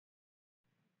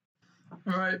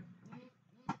All right,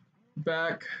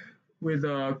 back with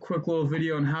a quick little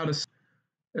video on how to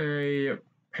a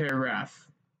paragraph,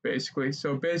 basically.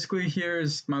 So basically,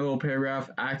 here's my little paragraph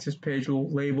access page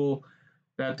label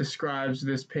that describes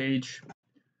this page.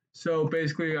 So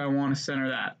basically, I want to center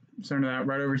that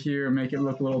right over here and make it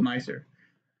look a little nicer.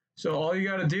 So all you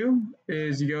got to do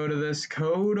is you go to this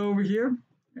code over here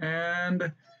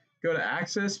and go to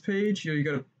access page. You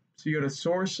go to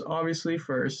source obviously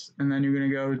first, and then you're going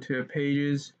to go to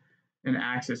pages and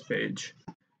access page.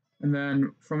 And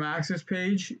then from access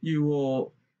page, you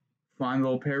will find the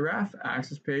little paragraph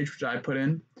access page, which I put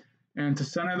in. And to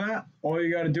center that, all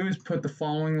you got to do is put the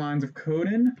following lines of code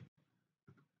in.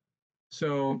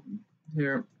 So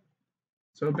here,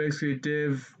 so basically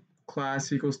div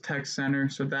class equals text center.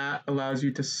 So that allows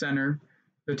you to center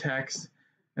the text.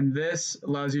 And this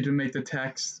allows you to make the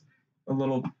text a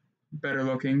little better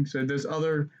looking. So there's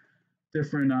other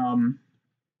different,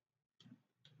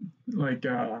 what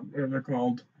are they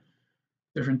called?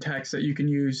 Different text that you can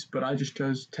use, but I just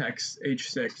chose text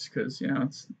H6 because, you know,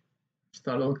 just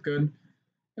thought it looked good.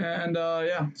 And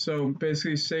yeah, so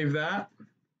basically save that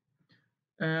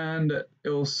and it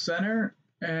will center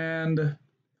and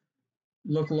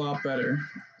look a lot better.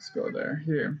 Let's go there.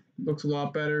 Here, looks a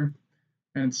lot better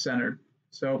and it's centered.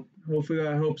 So hopefully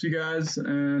that helps you guys,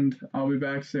 and I'll be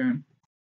back soon.